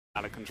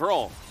out of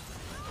control.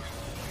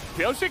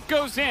 Pyosik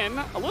goes in,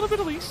 a little bit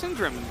of Lee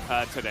syndrome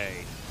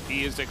today.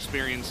 He is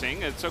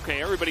experiencing. It's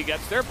okay, everybody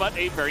gets there, but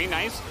a very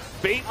nice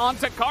bait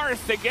onto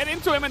Karth to get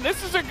into him, and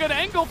this is a good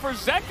angle for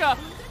Zeka.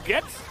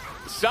 Gets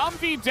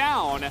Zombie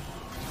down,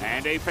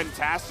 and a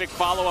fantastic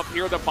follow-up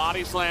here. The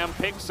body slam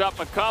picks up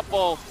a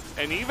couple,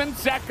 and even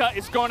Zeka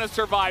is going to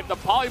survive. The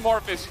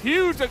polymorph is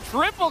huge, a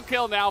triple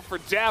kill now for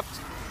Deft,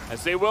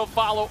 as they will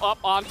follow up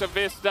onto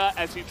Vista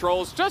as he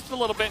trolls just a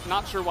little bit.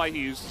 Not sure why he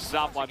used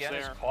stopwatch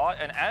there. Caught,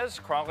 and as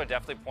Quadra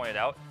definitely pointed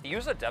out, he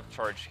used a depth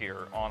charge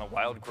here on a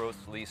Wild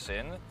Growth Lee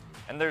Sin,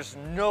 and there's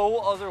no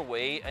other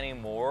way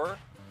anymore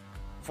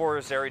for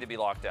Zeri to be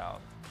locked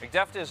down. Like,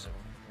 Deft is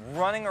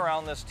running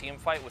around this team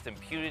fight with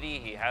impunity.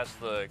 He has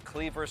the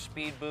cleaver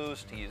speed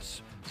boost.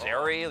 He's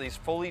Zeri, he's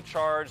fully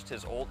charged.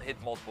 His ult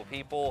hit multiple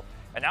people.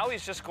 And now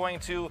he's just going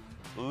to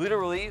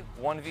literally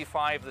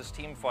 1v5 this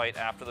team fight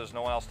after there's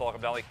no one else to lock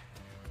him down. Like,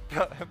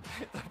 the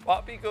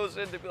Poppy goes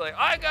in to be like,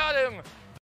 I got him!